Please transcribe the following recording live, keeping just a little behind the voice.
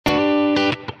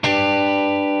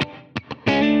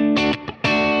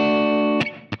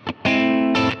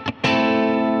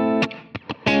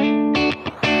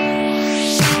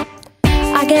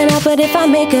can't help it if I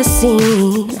make a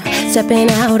scene. Stepping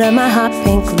out of my hot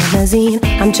pink limousine,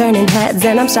 I'm turning heads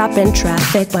and I'm stopping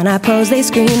traffic. When I pose they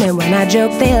scream and when I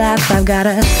joke they laugh. I've got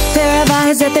a pair of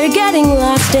eyes that they're getting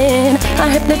lost in.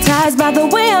 I'm hypnotized by the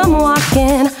way I'm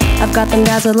walking. I've got them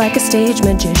dazzled like a stage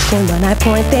magician. When I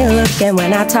point they look and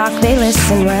when I talk they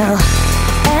listen. Well,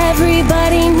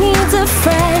 everybody needs a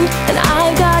friend, and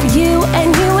I've got you and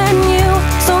you and you.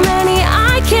 So many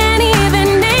I can't even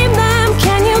name them.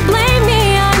 Can you blame me?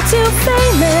 I'm too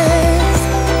famous.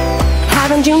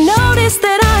 Haven't you noticed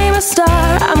that I'm a star?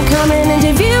 I'm coming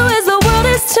into view as the world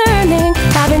is turning.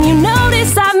 Haven't you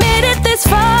noticed I've made it this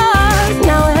far?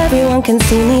 Now everyone can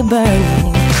see me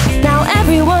burning. Now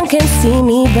everyone can see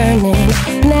me burning.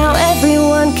 Now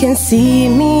everyone can see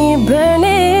me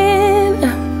burning.